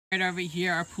Right over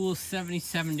here, our pool's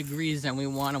 77 degrees and we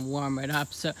want to warm it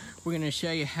up. So we're going to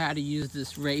show you how to use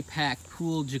this Raypak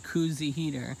pool jacuzzi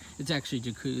heater. It's actually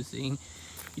jacuzzi.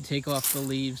 You take off the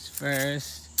leaves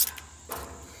first.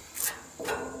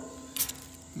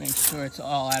 Make sure it's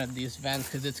all out of these vents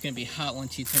because it's going to be hot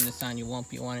once you turn this on. You won't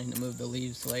be wanting to move the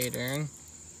leaves later.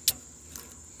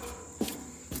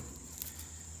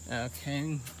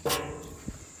 Okay.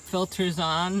 Filters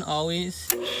on,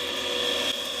 always.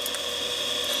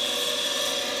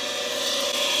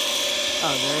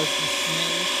 Oh, there's the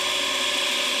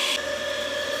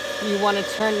snake. You want to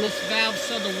turn this valve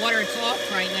so the water's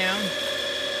off right now.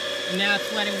 And now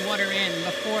it's letting water in.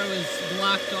 Before it was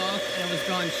blocked off and it was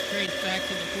going straight back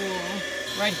to the pool.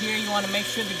 Right here, you want to make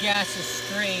sure the gas is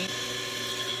straight.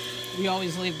 We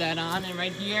always leave that on. And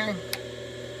right here,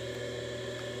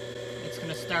 it's going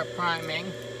to start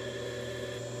priming.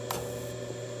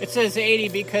 It says 80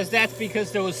 because that's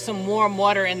because there was some warm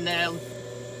water in the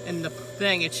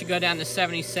thing. It should go down to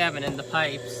 77 in the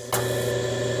pipes.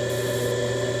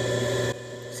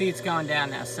 See, it's going down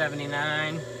now.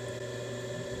 79,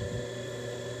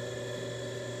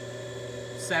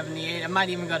 78. It might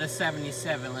even go to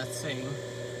 77. Let's see.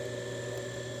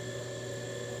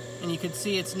 And you can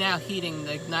see it's now heating.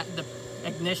 The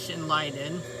ignition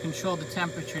lighted. Control the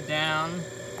temperature down.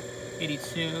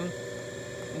 82.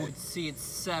 We can see it's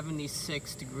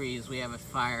 76 degrees. We have it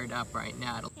fired up right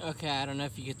now. Okay, I don't know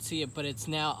if you can see it, but it's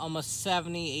now almost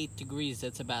 78 degrees.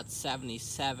 It's about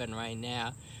 77 right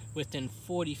now, within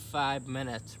 45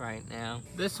 minutes right now.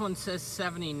 This one says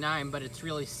 79, but it's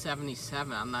really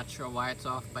 77. I'm not sure why it's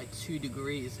off by 2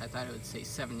 degrees. I thought it would say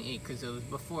 78 because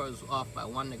before it was off by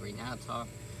 1 degree. Now it's off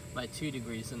by 2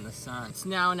 degrees in the sun. It's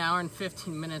now 1 hour and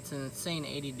 15 minutes and it's saying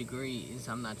 80 degrees.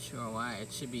 I'm not sure why.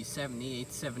 It should be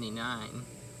 78, 79.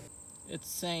 It's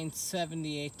saying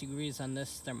 78 degrees on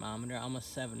this thermometer,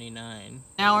 almost 79. 1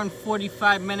 hour and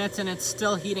 45 minutes and it's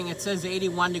still heating. It says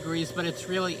 81 degrees, but it's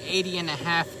really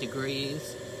 80.5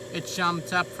 degrees. It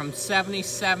jumped up from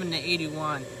 77 to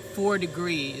 81, 4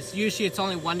 degrees. Usually it's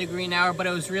only 1 degree an hour, but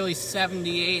it was really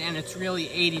 78 and it's really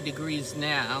 80 degrees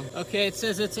now. Okay, it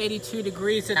says it's 82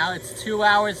 degrees and now it's 2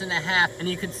 hours and a half. And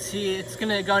you can see it's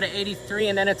gonna go to 83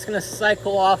 and then it's gonna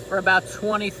cycle off for about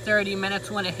 20-30 minutes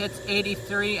when it hits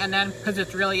 83. And then, because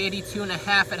it's really 82 and a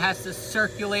half, it has to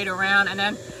circulate around and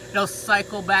then it'll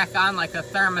cycle back on like a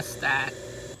thermostat.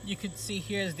 You can see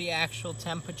here's the actual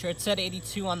temperature. It said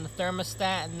 82 on the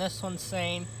thermostat and this one's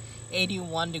saying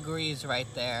 81 degrees right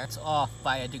there. It's off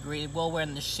by a degree. Well, we're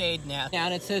in the shade now.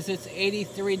 And it says it's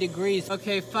 83 degrees.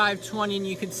 Okay, 5:20, and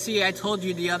you can see I told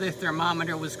you the other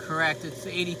thermometer was correct. It's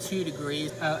 82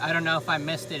 degrees. I don't know if I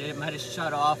missed it. It might have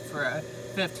shut off for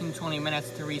 15-20 minutes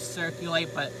to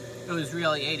recirculate, but it was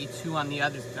really 82 on the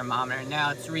other thermometer.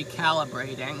 Now it's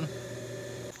recalibrating.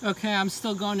 Okay, I'm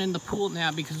still going in the pool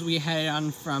now because we had it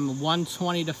on from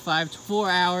 1:20 to 4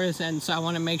 hours, and so I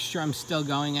want to make sure I'm still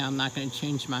going. I'm not going to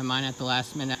change my mind at the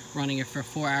last minute running it for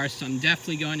 4 hours, so I'm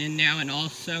definitely going in now. And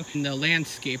also, the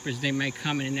landscapers, they might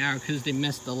come in an hour because they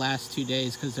missed the last 2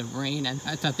 days because of rain, and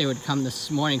I thought they would come this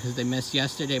morning because they missed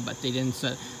yesterday, but they didn't,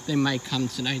 so they might come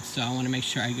tonight, so I want to make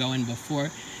sure I go in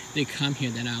before they come here.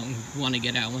 Then I want to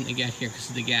get out when they get here because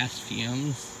of the gas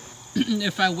fumes.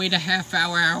 If I wait a half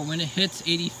hour, when it hits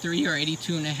 83 or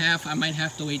 82 and a half, I might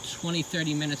have to wait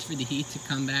 20-30 minutes for the heat to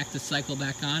come back, to cycle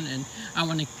back on. And I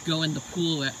want to go in the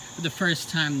pool for the first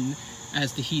time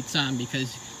as the heat's on,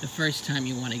 because the first time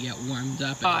you want to get warmed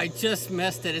up. Oh, I just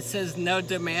missed it. It says no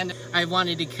demand. I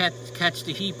wanted to catch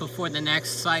the heat before the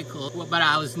next cycle, but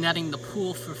I was netting the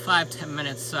pool for 5-10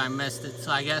 minutes, so I missed it.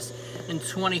 So I guess in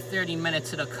 20-30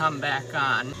 minutes it'll come back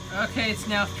on. Okay, it's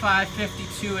now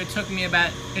 5:52. It took me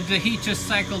about, the heat just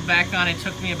cycled back on. It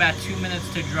took me about 2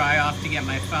 minutes to dry off to get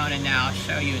my phone, and now I'll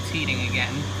show you it's heating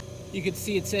again. You can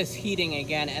see it says heating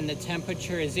again, and the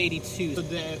temperature is 82. So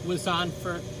it was on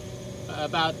for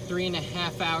about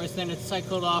 3.5 hours, then it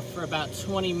cycled off for about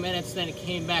 20 minutes, then it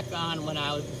came back on when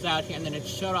I was out here, and then it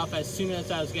shut off as soon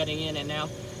as I was getting in, and now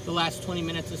the last 20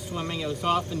 minutes of swimming it was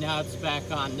off, and now it's back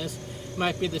on. This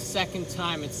might be the second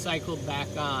time it's cycled back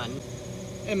on.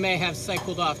 It may have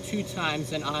cycled off 2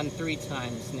 times and on 3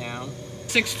 times now.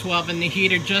 6:12 and the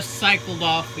heater just cycled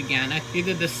off again.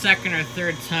 Either the second or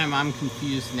third time. I'm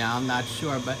confused now, I'm not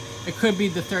sure, but it could be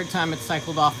the third time it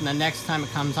cycled off, and the next time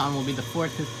it comes on will be the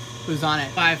fourth. It was on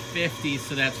at 5:50,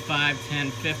 so that's 5, 10,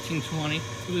 15, 20.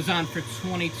 It was on for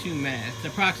 22 minutes,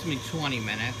 approximately 20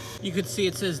 minutes. You could see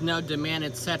it says no demand.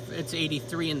 It's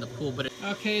 83 in the pool, but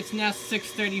okay, it's now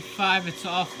 6:35. It's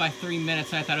off by 3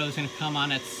 minutes. I thought it was going to come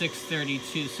on at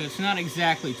 6:32, so it's not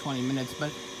exactly 20 minutes,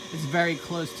 but it's very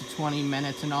close to 20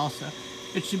 minutes. And also,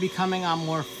 It should be coming on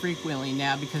more frequently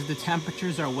now because the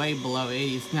temperatures are way below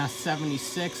 80. It's now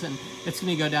 76 and it's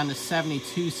going to go down to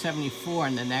 72, 74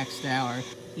 in the next hour.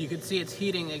 You can see it's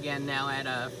heating again now at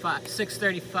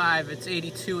 6:35. It's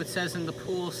 82, it says in the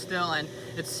pool still, and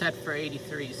it's set for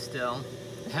 83 still.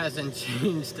 It hasn't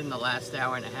changed in the last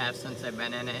hour and a half since I've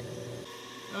been in it.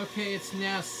 Okay, it's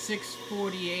now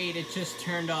 6:48. It just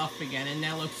turned off again, and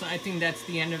now looks, I think that's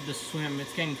the end of the swim.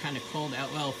 It's getting kind of cold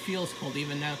out. Well, it feels cold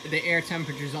even though the air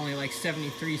temperature is only like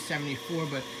 73, 74,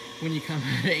 but when you come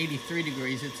out at 83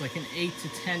 degrees, it's like an 8 to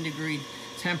 10 degree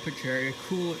temperature, a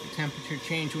cool temperature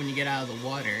change when you get out of the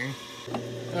water.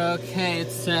 Okay,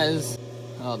 it says,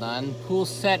 hold on, pool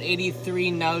set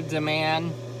 83, no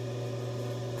demand.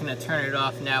 I'm gonna turn it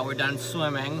off now. We're done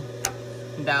swimming.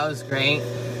 That was great.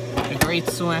 A great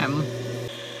swim.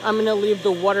 I'm gonna leave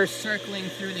the water circling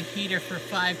through the heater for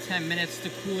 5-10 minutes to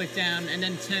cool it down, and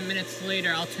then 10 minutes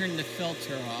later I'll turn the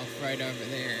filter off right over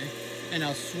there, and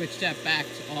I'll switch that back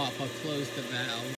to off. I'll close the valve.